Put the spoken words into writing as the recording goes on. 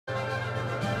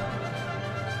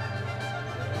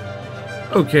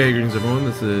Okay, greetings everyone.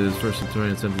 This is First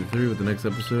Centurion 73 with the next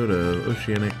episode of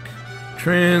Oceanic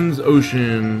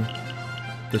TransOcean,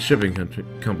 the shipping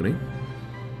company,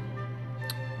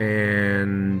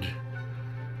 and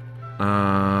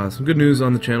some good news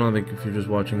on the channel. I think if you're just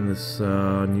watching this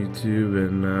on YouTube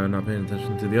and not paying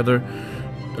attention to the other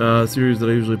series that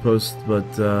I usually post, but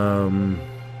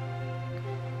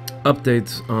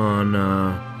updates on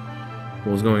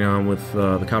what was going on with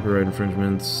the copyright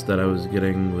infringements that I was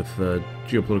getting with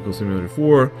Geopolitical Simulator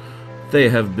 4. They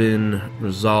have been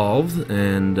resolved,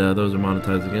 and those are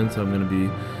monetized again, so I'm going to be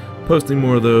posting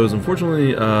more of those.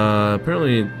 Unfortunately,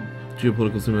 apparently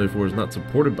Geopolitical Simulator 4 is not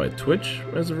supported by Twitch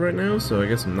as of right now, so I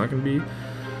guess I'm not going to be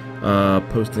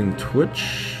posting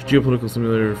Geopolitical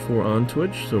Simulator 4 on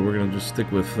Twitch, so we're going to just stick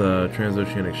with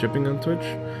TransOceanic shipping on Twitch.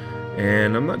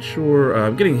 And I'm not sure,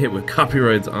 I'm getting hit with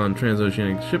copyrights on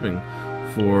TransOceanic shipping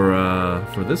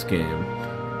for this game.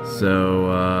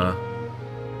 So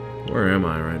where am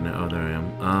I right now? Oh, there I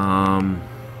am.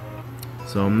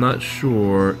 So I'm not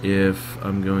sure if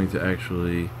I'm going to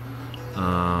actually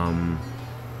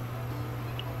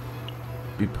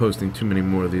be posting too many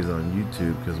more of these on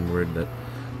YouTube, because I'm worried that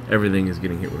everything is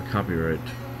getting hit with copyright.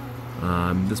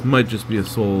 This might just be a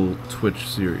sole Twitch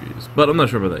series, but I'm not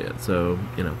sure about that yet, so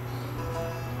you know,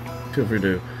 feel free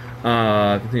to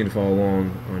continue to follow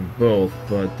along on both.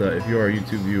 But if you are a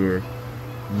YouTube viewer,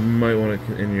 you might want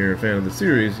to, and you're a fan of the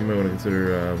series, you might want to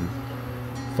consider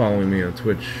following me on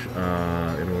Twitch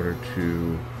in order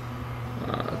to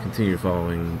continue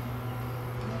following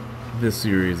this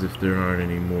series if there aren't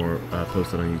any more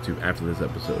posted on YouTube after this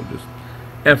episode. Just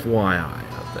FYI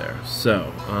out there.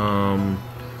 So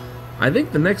I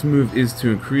think the next move is to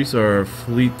increase our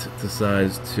fleet to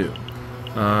size 2.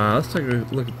 Let's take a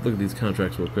look at these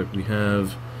contracts real quick. We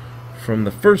have from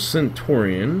the First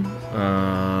Centurion,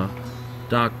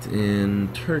 docked in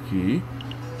Turkey.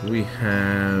 We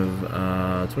have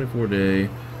 24-day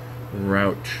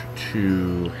route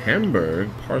to Hamburg,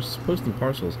 posting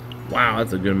parcels. Wow,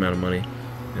 that's a good amount of money.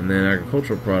 And then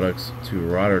agricultural products to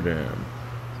Rotterdam.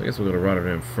 So I guess we'll go to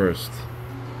Rotterdam first.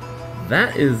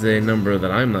 That is a number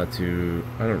that I'm not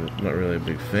really a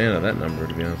big fan of that number,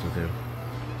 to be honest with you.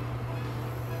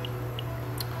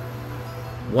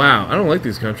 Wow, I don't like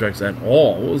these contracts at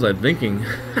all. What was I thinking?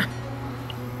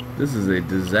 This is a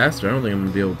disaster. I don't think I'm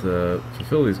going to be able to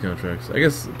fulfill these contracts. I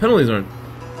guess penalties aren't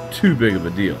too big of a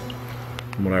deal,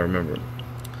 from what I remember.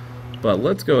 But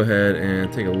let's go ahead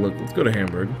and take a look. Let's go to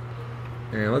Hamburg,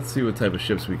 and let's see what type of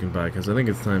ships we can buy, because I think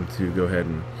it's time to go ahead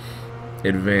and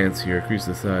advance here, increase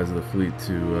the size of the fleet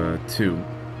to 2.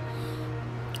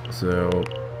 So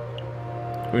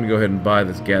we're going to go ahead and buy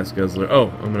this gas guzzler.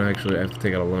 Oh, I'm going to actually have to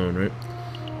take out a loan, right?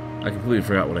 I completely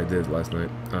forgot what I did last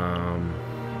night.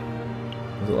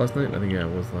 Was it last night? I think, yeah,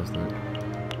 it was last night.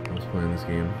 I was playing this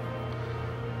game.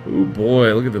 Oh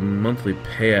boy, look at the monthly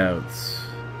payouts.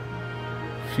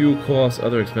 Fuel costs,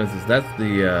 other expenses. That's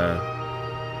the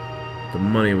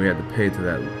money we had to pay to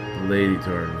that lady,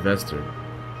 to our investor.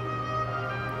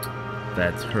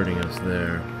 That's hurting us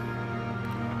there.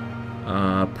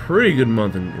 Pretty good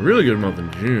month, and really good month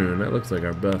in June. That looks like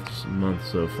our best month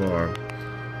so far.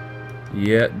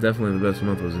 Yeah, definitely the best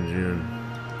month was in June.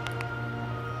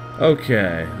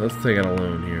 Okay, let's take out a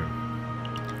loan here.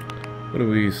 What did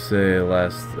we say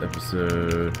last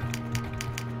episode?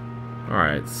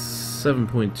 Alright,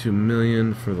 7.2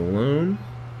 million for the loan.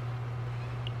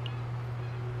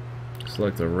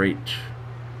 Select a rate.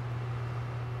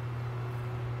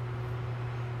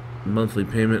 Monthly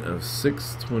payment of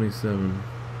 $627.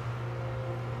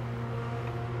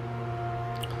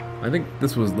 I think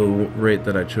this was the rate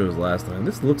that I chose last time.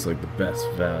 This looks like the best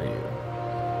value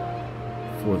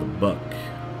for the buck.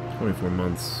 24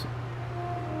 months.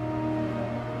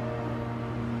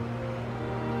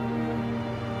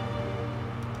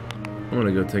 I'm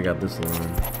gonna go take out this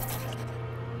loan.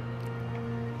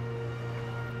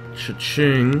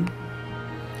 Cha-ching.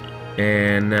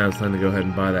 And now it's time to go ahead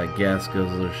and buy that gas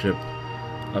guzzler ship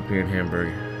up here in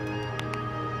Hamburg.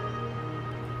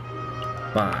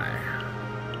 Buy.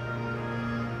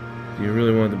 Do you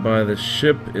really want to buy this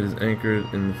ship? It is anchored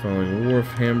in the following wharf,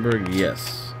 Hamburg.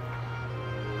 Yes.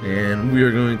 And we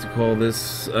are going to call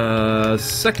this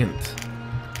Second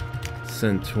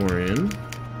Centurion.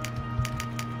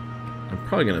 I'm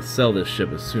probably going to sell this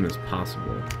ship as soon as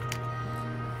possible.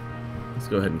 Let's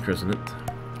go ahead and christen it.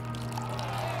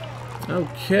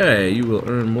 Okay, you will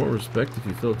earn more respect if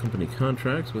you fill company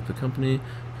contracts. With the company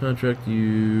contract,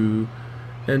 you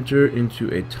enter into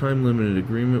a time-limited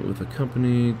agreement with a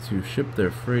company to ship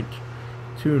their freight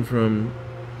to and from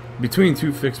between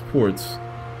 2 fixed ports.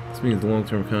 This means a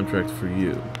long-term contract for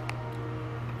you.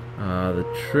 The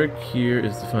trick here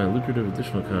is to find lucrative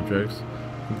additional contracts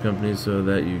from companies so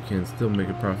that you can still make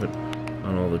a profit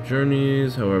on all the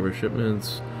journeys. However,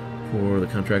 shipments for the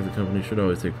contracted company should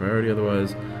always take priority,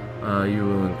 otherwise you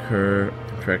will incur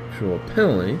contractual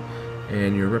penalty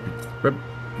and your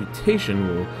reputation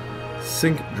will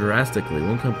sink drastically.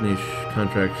 One company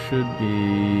contract should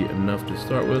be enough to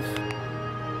start with.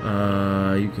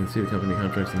 You can see the company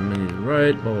contracts in the menu to the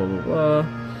right, blah blah blah blah.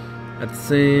 At the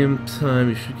same time,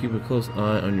 you should keep a close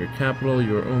eye on your capital.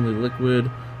 You are only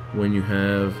liquid when you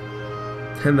have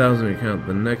 10,000 in your account.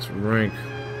 The next rank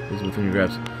is within your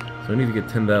grasp. So I need to get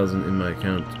 10,000 in my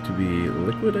account to be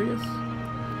liquid, I guess.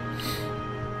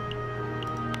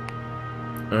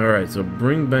 Alright, so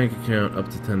bring bank account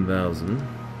up to 10,000.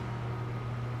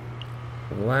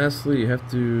 Lastly, you have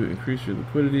to increase your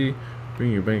liquidity.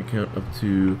 Bring your bank account up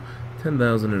to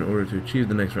 10,000 in order to achieve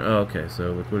the next rank. Oh, okay,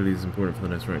 so liquidity is important for the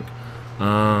next rank.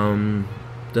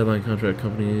 Deadline contract,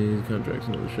 company contracts,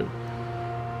 another ship.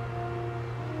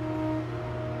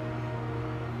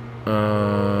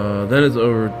 Then it's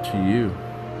over to you.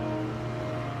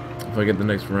 If I get the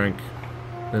next rank,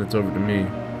 then it's over to me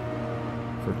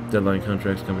for deadline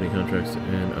contracts, company contracts,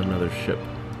 and another ship.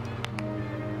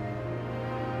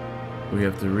 We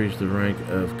have to reach the rank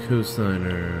of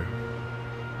cosigner,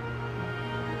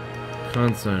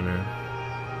 consigner.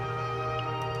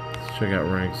 Let's check out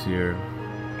ranks here.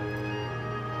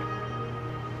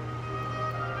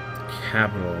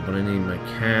 Capital, but I need my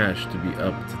cash to be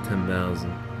up to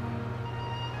 10,000.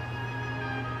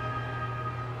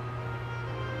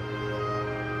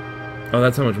 Oh,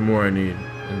 that's how much more I need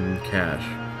in cash.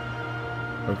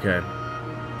 Okay,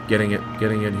 getting it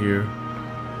here.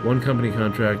 One company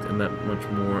contract and that much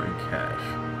more in cash.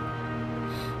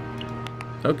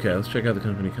 Okay, let's check out the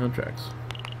company contracts.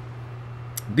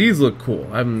 These look cool.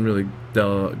 I haven't really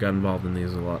got involved in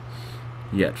these a lot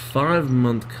yet.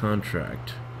 5-month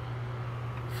contract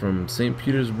from St.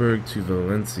 Petersburg to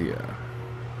Valencia.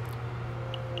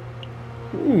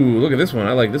 Ooh, look at this one.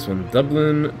 I like this one.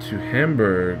 Dublin to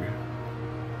Hamburg.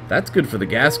 That's good for the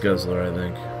gas guzzler, I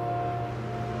think.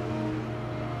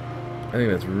 I think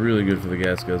that's really good for the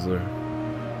gas guzzler.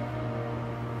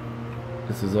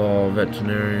 This is all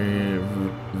vegetarian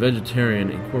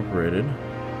incorporated.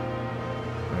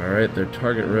 Alright, their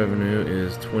target revenue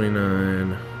is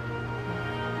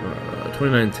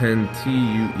 2910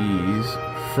 TUEs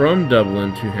from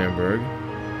Dublin to Hamburg.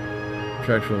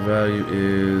 Contractual value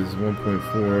is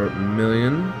 1.4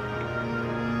 million.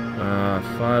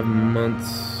 5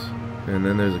 months, and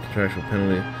then there's a contractual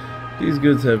penalty. These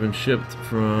goods have been shipped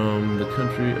from the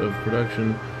country of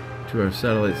production to our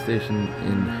satellite station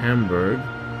in Hamburg.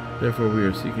 Therefore, we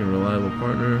are seeking a reliable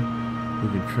partner who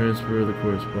can transfer the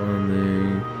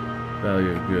corresponding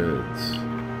value of goods.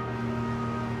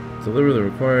 Deliver the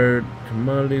required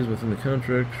commodities within the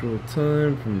contractual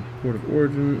time from port of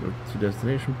origin to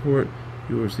destination port.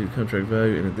 You will receive contract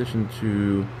value in addition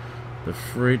to the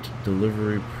freight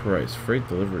delivery price. Freight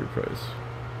delivery price.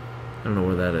 I don't know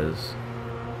where that is.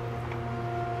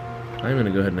 I'm going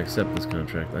to go ahead and accept this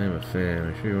contract. I am a fan. Are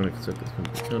you sure you want to accept this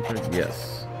contract?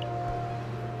 Yes.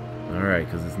 Alright,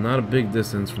 because it's not a big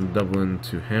distance from Dublin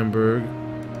to Hamburg.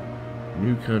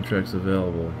 New contracts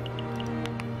available.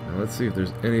 Now let's see if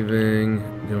there's anything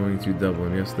going to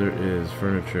Dublin. Yes, there is.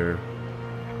 Furniture.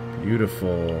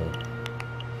 Beautiful.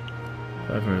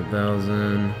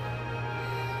 500,000.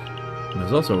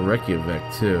 There's also Reykjavik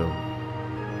too.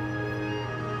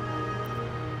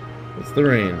 What's the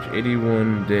range?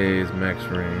 81 days max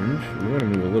range. We want to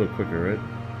move a little quicker, right?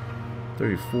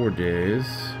 34 days.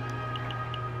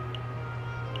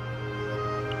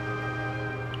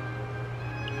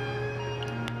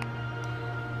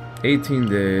 $18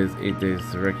 days, 8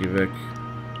 days to Reykjavik.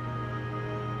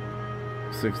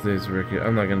 6 days to Reykjavik.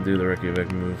 I'm not going to do the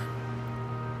Reykjavik move.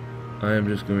 I am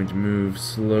just going to move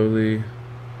slowly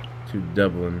to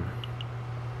Dublin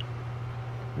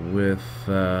with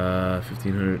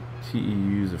 1,500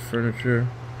 TEUs of furniture.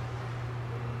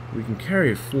 We can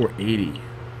carry a 480.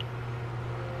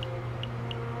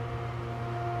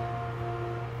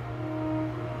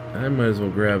 I might as well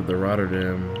grab the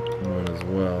Rotterdam one as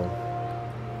well.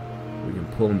 We can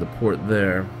pull into port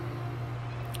there.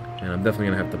 And I'm definitely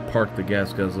going to have to park the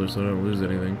gas guzzler so I don't lose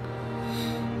anything.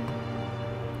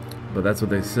 But that's what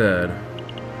they said.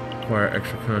 Acquire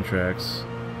extra contracts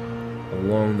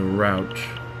along the route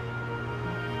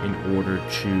in order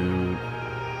to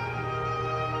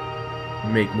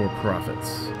make more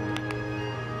profits.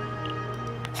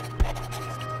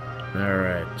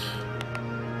 Alright.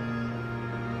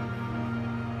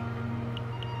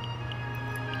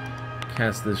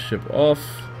 Cast this ship off.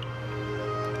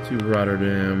 to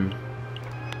Rotterdam,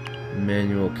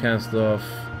 manual cast off,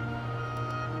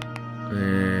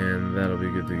 and that'll be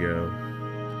good to go.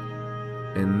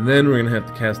 And then we're gonna have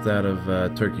to cast out of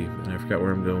Turkey, and I forgot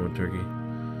where I'm going with Turkey.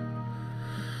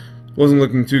 Wasn't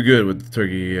looking too good with the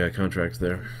Turkey contracts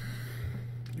there,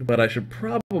 but I should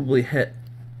probably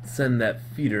send that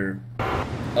feeder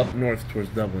up north towards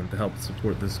Dublin to help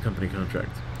support this company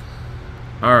contract.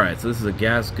 Alright, so this is a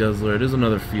gas guzzler. It is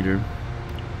another feeder.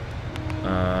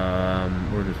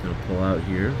 We're just going to pull out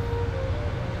here.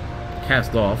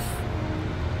 Cast off.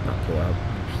 Not pull out.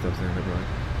 Stop saying that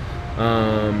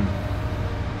wrong.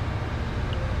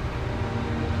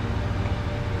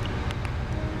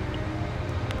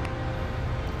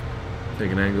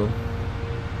 Take an angle.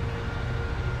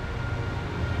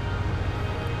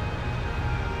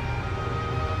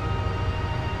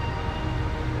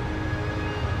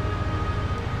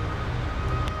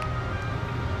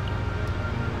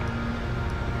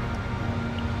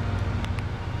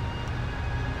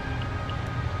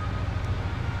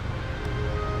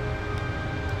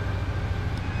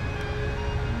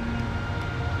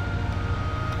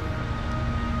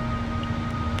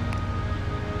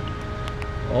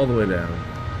 All the way down.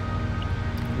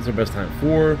 This is our best time.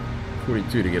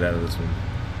 4:42 to get out of this one.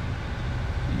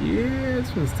 Yeah,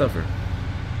 this one's tougher.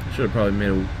 Should have probably made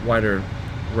a wider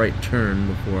right turn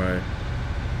before I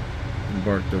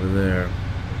embarked over there.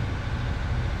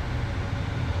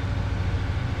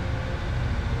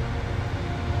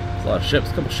 There's a lot of ships,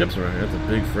 a couple ships around here. That's a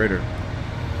big freighter.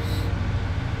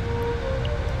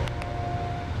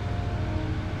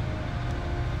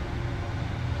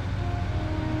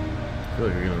 I feel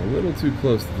like you're getting a little too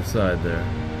close to the side there.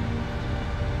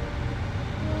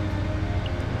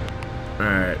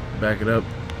 Alright, back it up.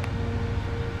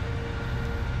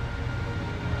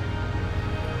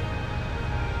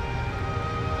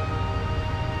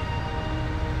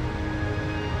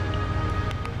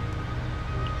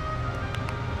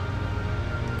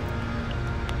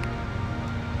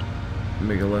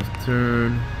 Make a left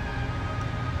turn.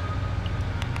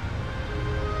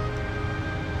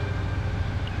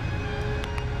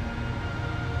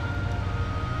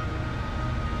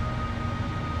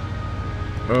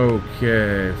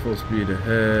 Okay, full speed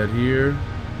ahead here.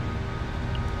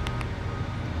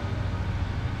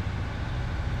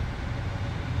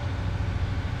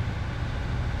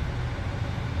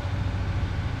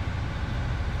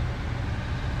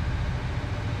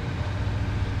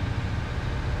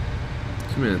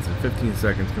 Minutes and 15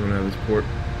 seconds coming out of this port.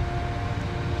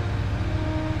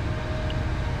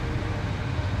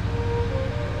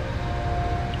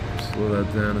 Slow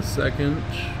that down a second.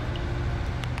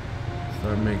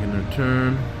 Start making a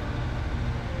turn.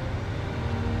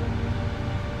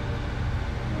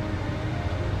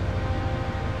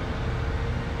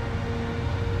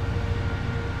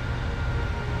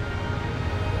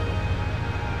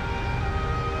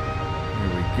 Here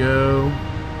we go.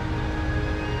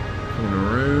 Coming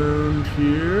around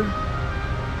here.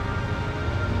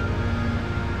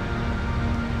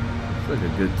 Looks like a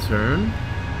good turn.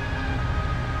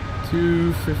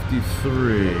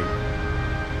 253.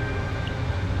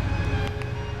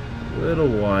 A little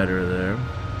wider there.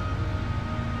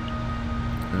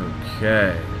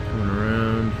 Okay, coming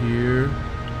around here.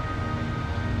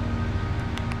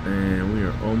 And we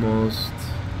are almost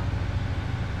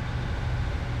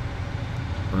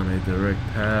on a direct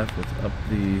path. Let's up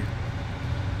the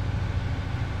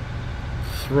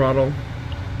throttle.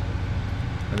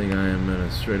 I think I am in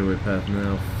a straightaway path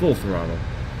now. Full throttle.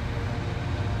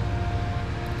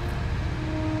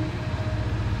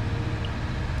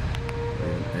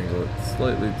 And angle it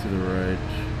slightly to the right.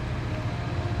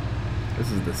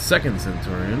 This is the second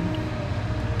Centurion.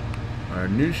 Our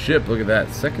new ship, look at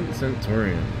that. Second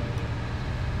Centurion.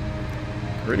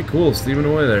 Pretty cool, steaming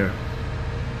away there.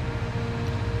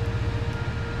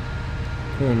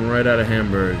 Pulling right out of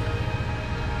Hamburg.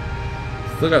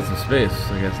 Still got some space,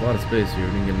 I guess. A lot of space here.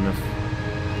 We didn't get enough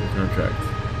for the contract.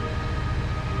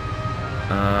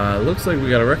 Looks like we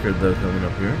got a record, though, coming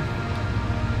up here.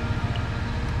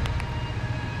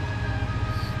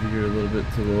 Steer a little bit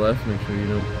to the left. Make sure you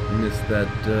don't miss that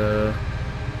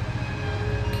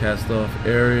cast-off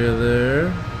area there.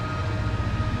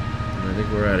 And I think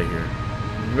we're out of here.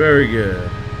 Very good.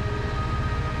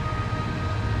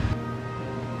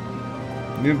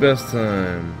 New best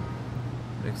time.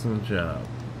 Excellent job.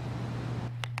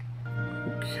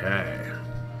 Okay.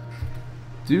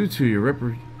 Due to your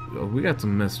we got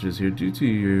some messages here. Due to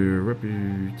your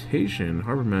reputation,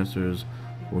 harbor masters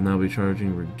will now be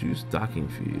charging reduced docking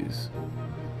fees.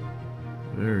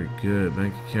 Very good.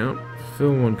 Bank account.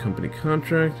 Fill one company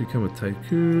contract. Become a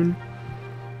tycoon.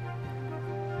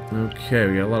 Okay,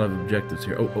 we got a lot of objectives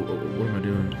here. Oh, what am I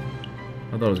doing?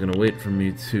 I thought it was gonna wait for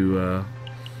me to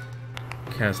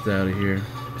cast out of here.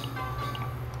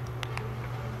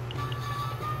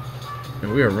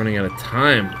 And we are running out of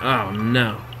time. Oh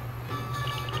no.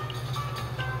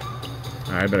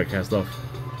 Alright, I better cast off.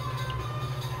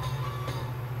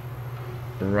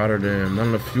 Rotterdam, not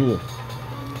enough fuel.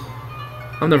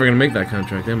 I'm never gonna make that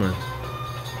contract, am I?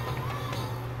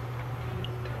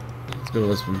 Let's go to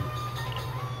Lisbon.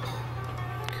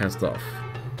 Cast off.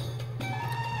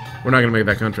 We're not gonna make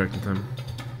that contract in time.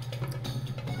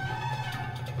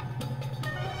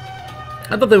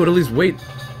 I thought they would at least wait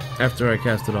after I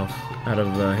cast it off out of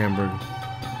Hamburg.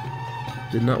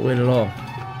 Did not wait at all.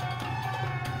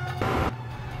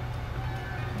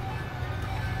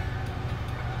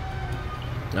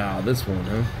 Ah, this one,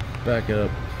 huh? Back it up.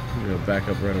 I'm gonna back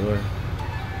up right away.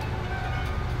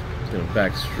 Just gonna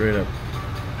back straight up.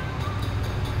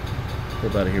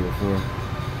 Pulled out of here before.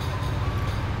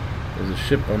 There's a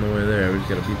ship on the way there. We just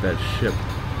gotta beat that ship.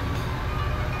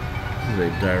 This is a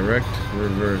direct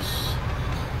reverse.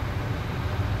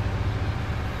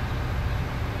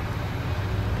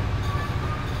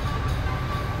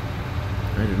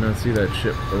 I did not see that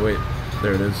ship. Oh wait,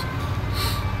 there it is.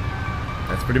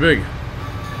 That's pretty big.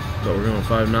 But we're going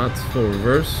 5 knots, full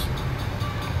reverse.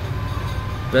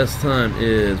 Best time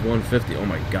is 150. Oh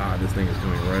my god, this thing is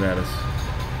coming right at us.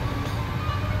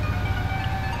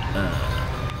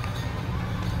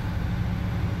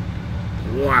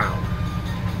 Wow.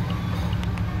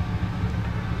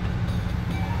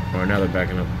 Alright, now they're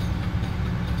backing up.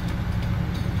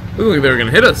 Looked like they were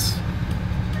gonna hit us.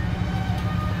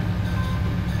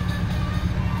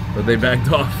 But they backed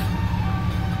off.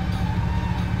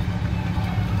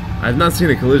 I've not seen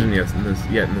a collision yet in this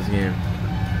game,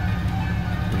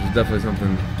 which is definitely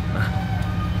something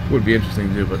would be interesting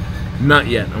to do, but not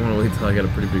yet. I want to wait till I get a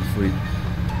pretty big fleet.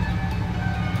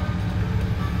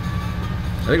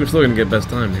 I think we're still gonna get best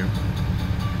time here.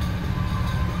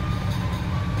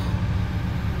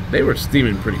 They were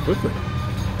steaming pretty quickly.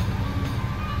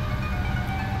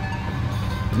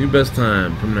 New best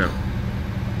time coming out.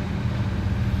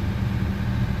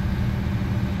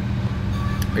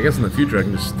 I guess in the future I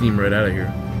can just steam right out of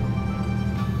here.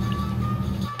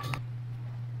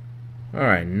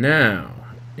 Alright, now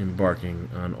embarking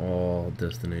on all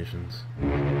destinations.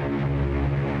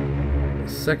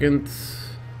 Second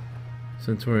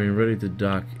Centurion ready to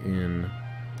dock in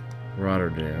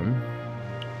Rotterdam.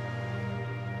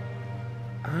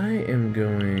 I am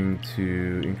going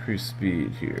to increase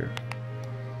speed here,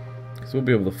 because we'll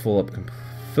be able to fill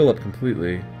up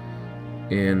completely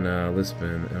in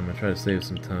Lisbon, and I'm going to try to save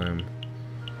some time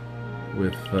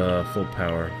with full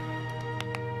power.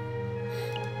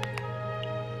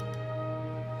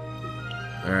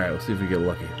 Alright, we'll see if we get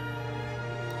lucky.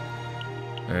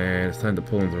 And it's time to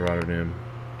pull into Rotterdam.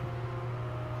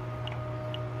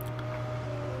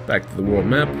 Back to the world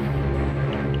map.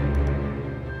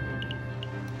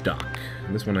 Dock.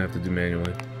 This one I have to do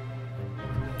manually,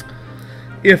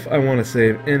 if I want to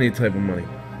save any type of money.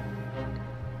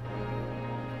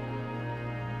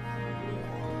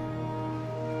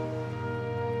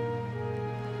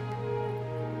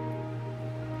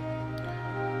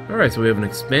 Alright, so we have an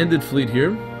expanded fleet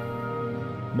here.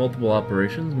 Multiple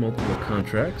operations, multiple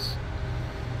contracts.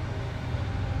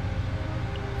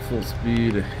 Full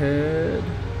speed ahead.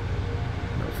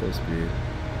 Not full speed.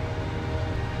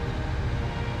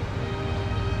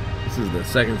 This is the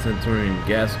second Centurion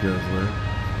gas guzzler.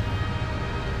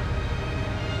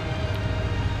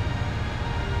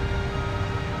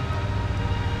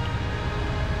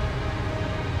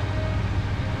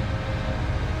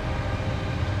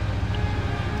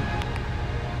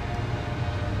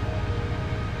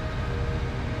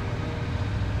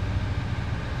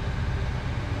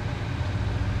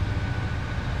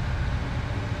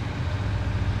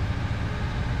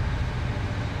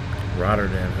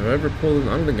 Rotterdam. Have I ever pulled in?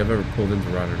 I don't think I've ever pulled into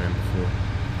Rotterdam before.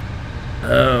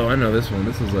 Oh, I know this one.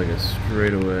 This is like a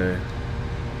straightaway,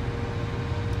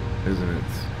 isn't it?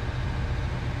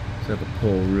 So I have to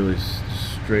pull really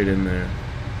straight in there.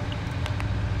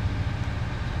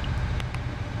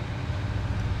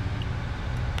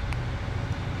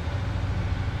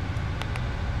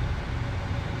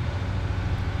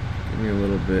 Give me a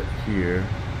little bit here.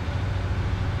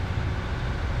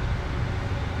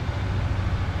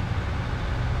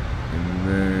 And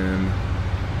then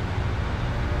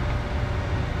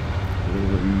a little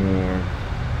bit more.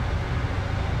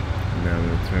 And now I'm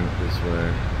going to turn it this way.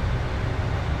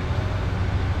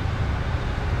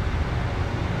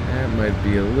 That might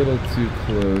be a little too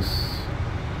close.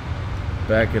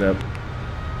 Back it up.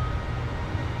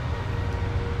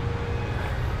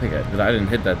 think I didn't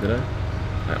hit that, did I?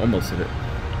 I almost hit it.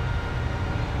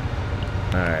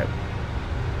 Alright.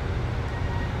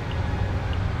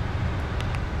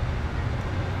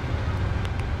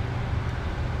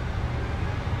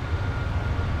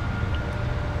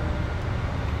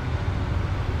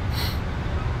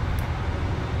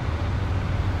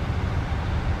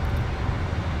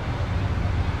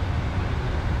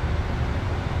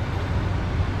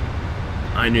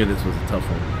 I knew this was a tough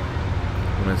one.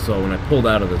 When I pulled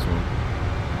out of this one,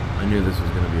 I knew this was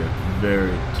going to be a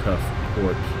very tough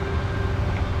port.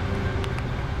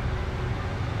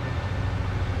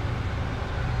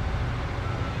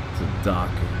 It's a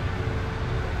docking.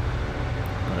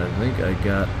 But I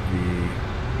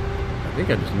think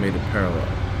I just made it parallel.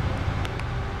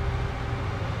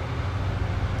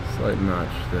 Slight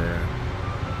notch there.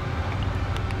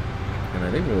 And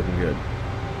I think we're looking good.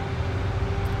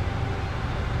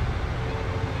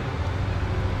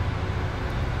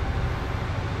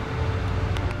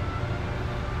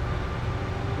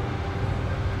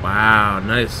 Wow,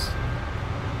 nice.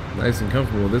 Nice and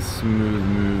comfortable. This smooth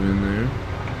move in there.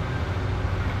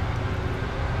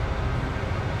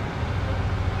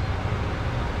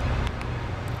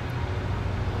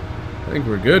 I think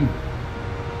we're good.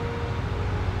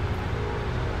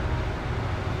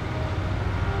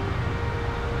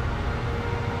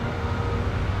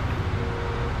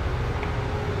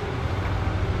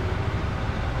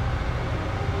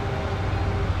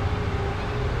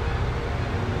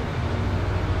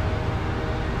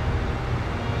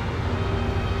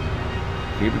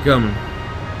 Keep it coming.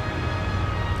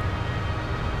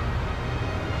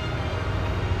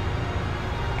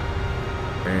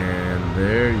 And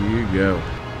there you go.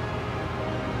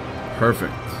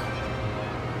 Perfect.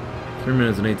 3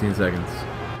 minutes and 18 seconds.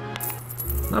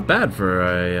 Not bad for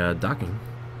a docking.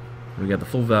 We got the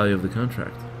full value of the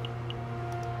contract.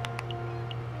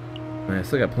 I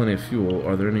still got plenty of fuel.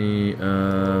 Are there any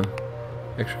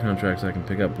extra contracts I can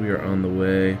pick up? We are on the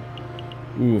way.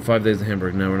 Ooh, 5 days to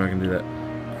Hamburg. No, we're not going to do that.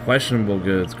 Questionable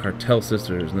goods. Cartel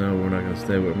sisters. No, we're not going to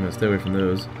stay away. I'm going to stay away from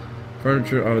those.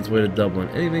 Furniture on its way to Dublin.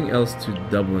 Anything else to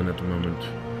Dublin at the moment?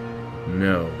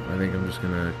 No. I think I'm just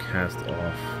going to cast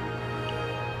off.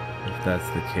 If that's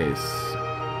the case.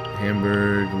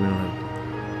 Hamburg. We don't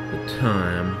have the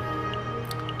time.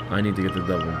 I need to get to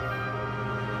Dublin.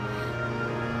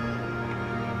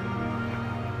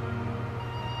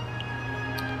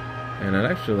 And I'd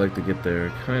actually like to get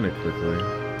there kind of quickly.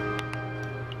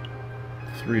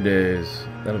 3 days.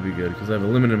 That'll be good, because I have a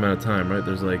limited amount of time, right?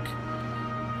 There's like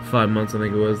 5 months, I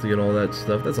think it was, to get all that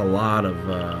stuff. That's a lot of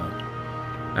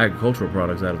agricultural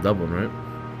products out of Dublin, right?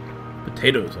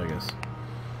 Potatoes, I guess.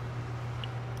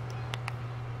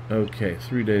 Okay,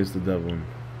 3 days to Dublin.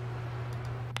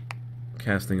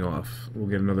 Casting off. We'll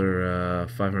get another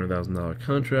 $500,000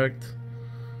 contract.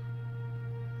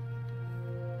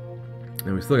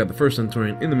 And we still got the first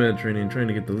Centurion in the Mediterranean, trying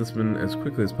to get to Lisbon as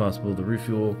quickly as possible to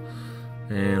refuel,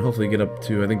 and hopefully get up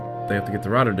to, I think they have to get to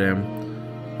Rotterdam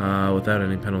without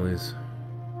any penalties.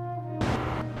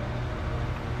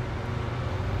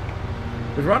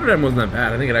 Because Rotterdam wasn't that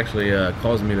bad. I think it actually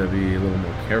caused me to be a little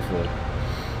more careful.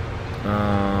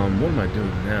 What am I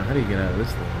doing now? How do you get out of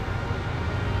this thing?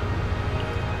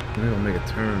 Maybe I'll make a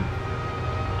turn.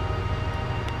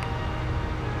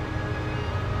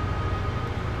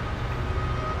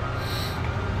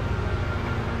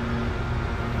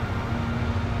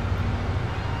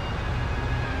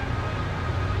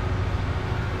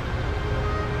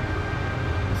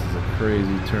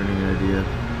 Crazy turning idea.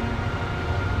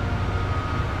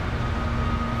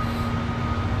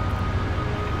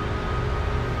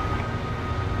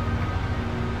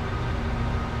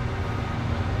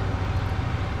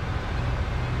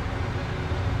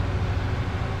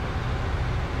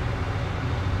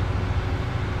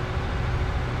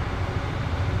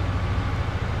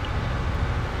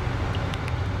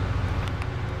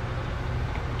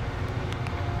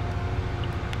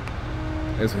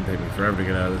 It's gonna take me forever to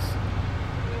get out of this.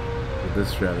 This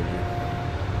strategy.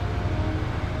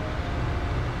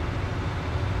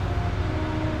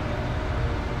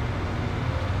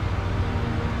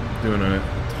 Doing a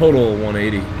total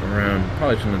 180 around.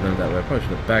 Probably shouldn't have done it that way. I probably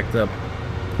should have backed up,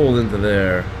 pulled into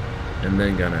there, and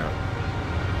then gone out.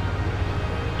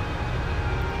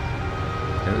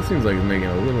 And it seems like it's making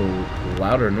a little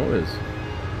louder noise.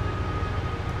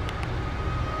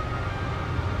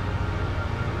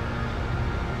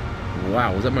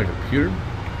 Wow, was that my computer?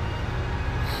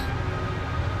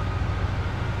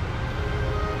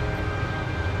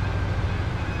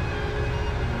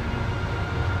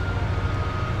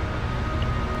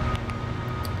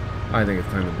 I think it's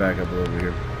time to back up over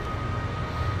here.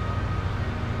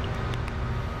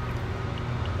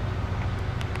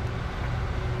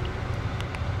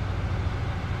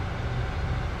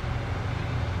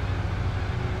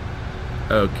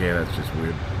 Okay, that's just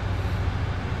weird.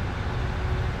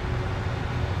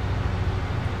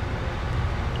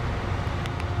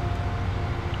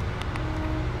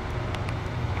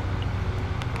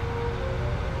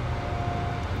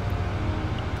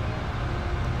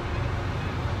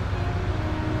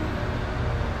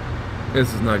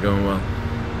 This is not going well.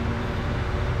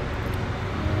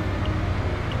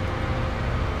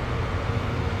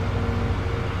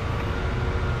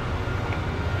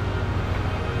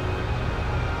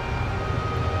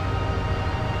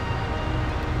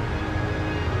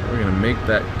 We're gonna make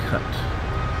that cut.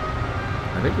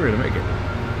 I think we're gonna make it.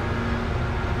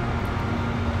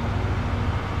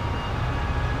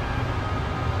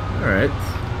 Alright.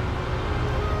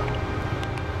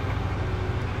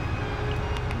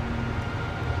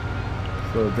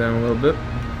 Slow it down a little bit.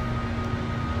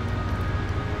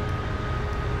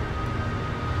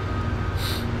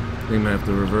 I think I might have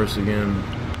to reverse again.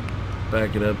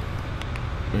 Back it up.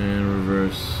 And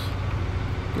reverse.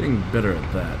 Getting better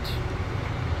at that.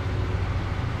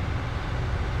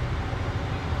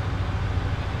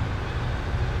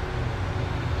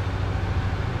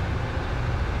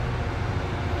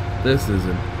 This is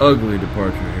an ugly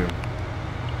departure here.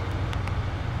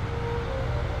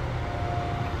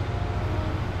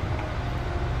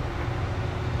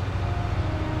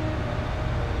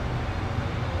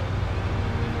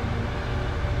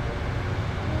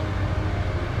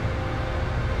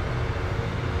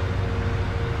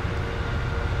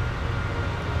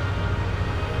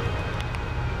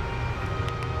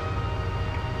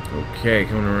 Okay,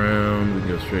 coming around. We can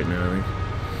go straight now, I think.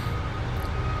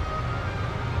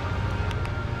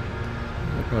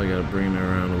 I probably gotta bring that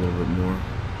around a little bit more.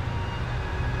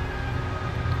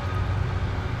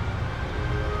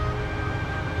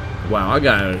 Wow, I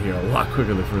got out of here a lot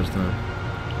quicker the first time.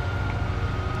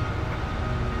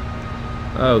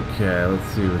 Okay, let's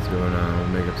see what's going on.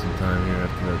 We'll make up some time here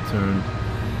after that turn.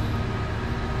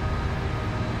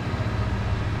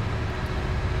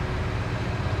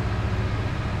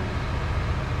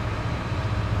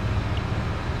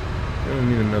 Gonna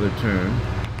need another turn.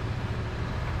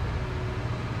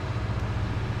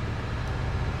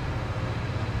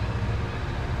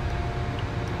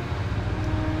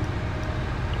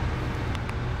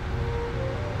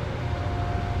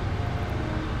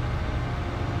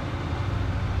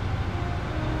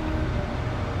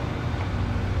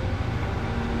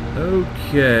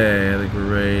 Okay, I think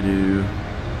we're ready to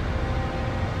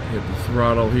hit the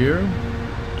throttle here.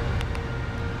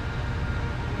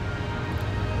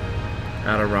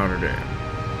 Out of Rotterdam.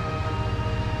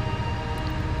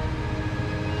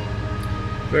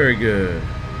 Very good.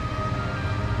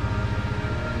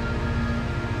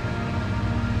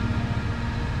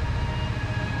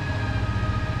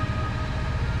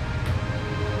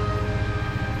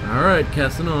 Alright,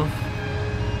 casting off.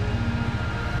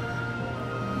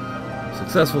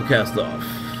 Successful cast off.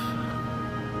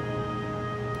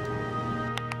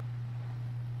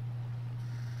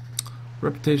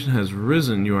 Reputation has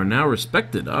risen. You are now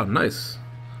respected. Oh, nice.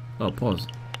 Oh, pause.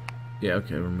 Yeah,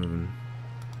 okay, we're moving.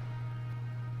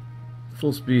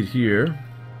 Full speed here.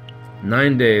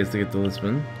 9 days to get to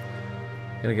Lisbon.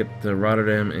 Gotta get to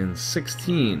Rotterdam in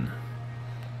 16.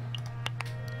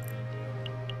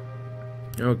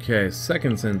 Okay,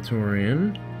 second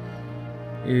Centurion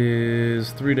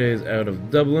is 3 days out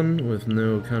of Dublin with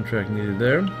no contract needed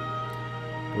there.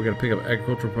 We're going to pick up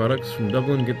agricultural products from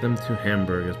Dublin, get them to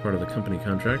Hamburg as part of the company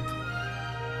contract.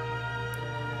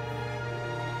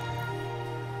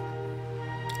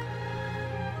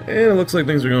 And it looks like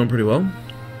things are going pretty well.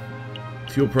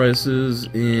 Fuel prices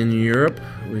in Europe.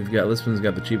 We've got Lisbon's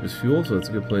got the cheapest fuel, so it's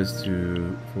a good place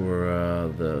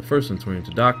for the first Centurion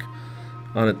to dock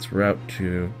on its route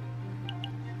to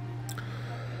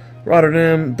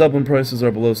Rotterdam. Dublin prices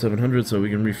are below 700, so we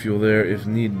can refuel there if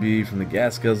need be from the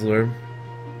gas guzzler.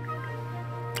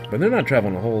 But they're not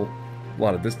traveling a whole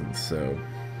lot of distance, so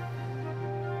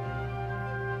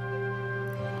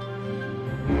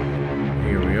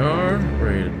here we are,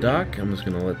 ready to dock. I'm just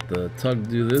gonna let the tug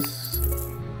do this.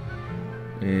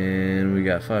 And we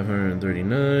got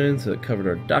 539, so it covered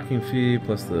our docking fee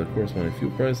plus the corresponding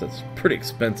fuel price. That's pretty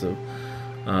expensive.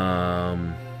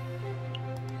 Alright,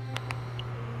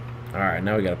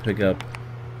 now we gotta pick up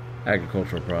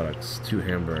agricultural products to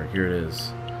Hamburg. Here it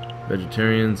is.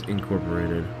 Vegetarians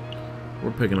Incorporated. We're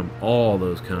picking up all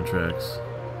those contracts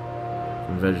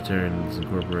from Vegetarians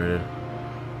Incorporated.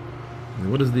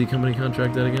 And what is the company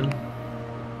contract at again?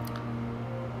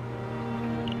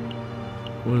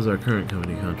 What is our current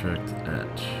company contract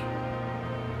at?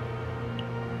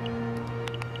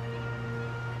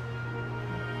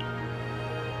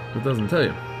 It doesn't tell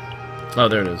you. Oh,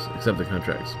 there it is. Accept the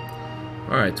contracts.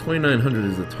 Alright, 2,900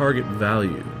 is the target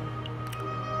value.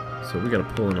 So we gotta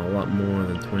pull in a lot more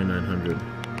than 2,900.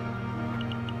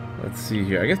 Let's see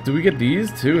here. I guess, do we get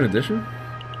these too in addition?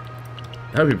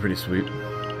 That would be pretty sweet.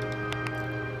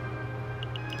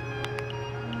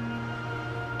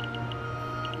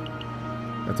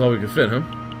 That's all we could fit, huh?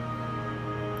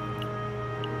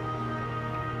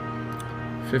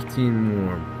 15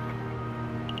 more.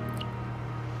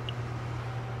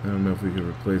 I don't know if we could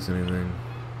replace anything.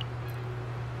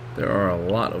 There are a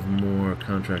lot of more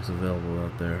contracts available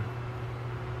out there.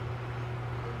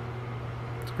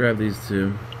 Let's grab these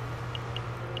two.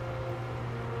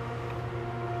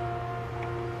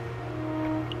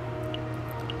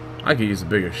 I could use a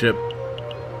bigger ship.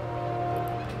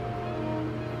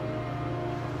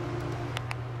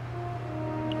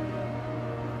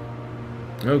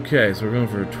 Okay, so we're going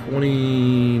for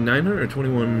 2,900 or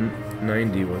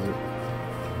 2,190, was it?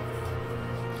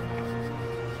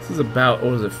 This is about,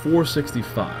 what was it,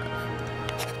 465.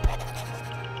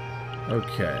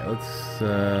 Okay, let's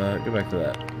go back to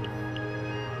that.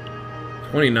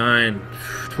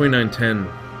 2910,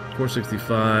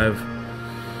 465.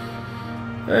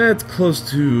 That's close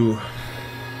to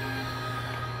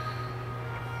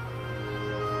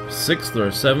 6th or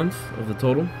 7th of the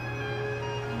total.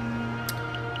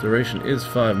 Duration is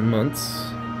 5 months.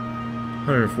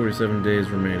 147 days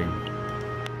remaining.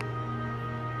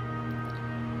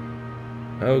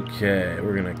 Okay,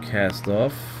 we're gonna cast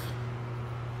off.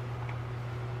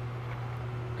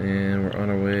 And we're on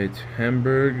our way to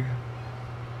Hamburg.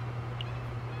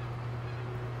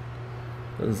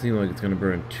 Doesn't seem like it's gonna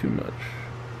burn too much.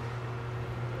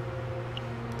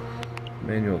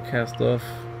 Manual cast off.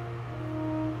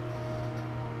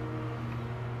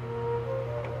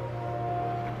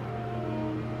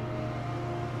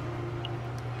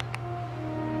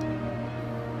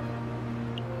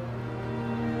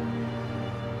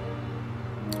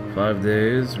 $5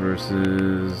 days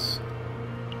versus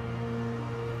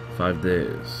 5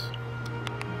 days.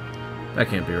 That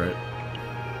can't be right.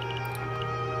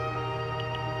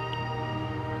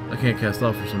 I can't cast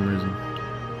off for some reason.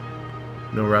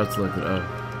 No route selected. Oh.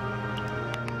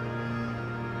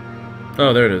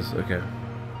 Oh, there it is. Okay.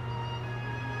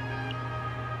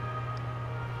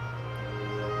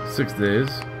 6 days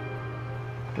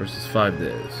versus 5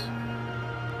 days.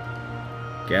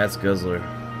 Gas guzzler.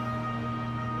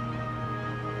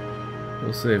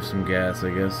 We'll save some gas,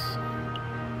 I guess.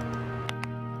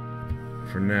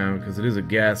 For now, because it is a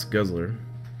gas guzzler.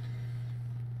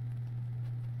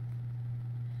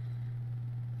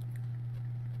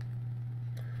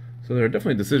 So there are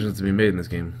definitely decisions to be made in this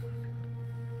game.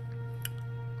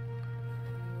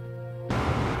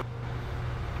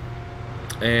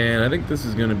 And I think this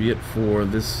is going to be it for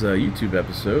this YouTube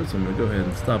episode. So I'm going to go ahead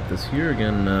and stop this here.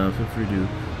 Again, feel free to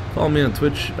follow me on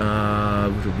Twitch,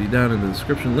 which will be down in the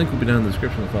description. Link will be down in the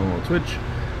description to follow on Twitch.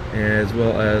 As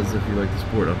well as if you like to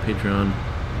support on Patreon,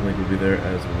 the link will be there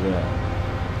as well.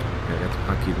 Okay, I got the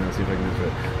hotkey now, see if I can do this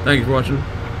right. Thank you for watching.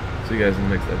 See you guys in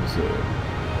the next episode.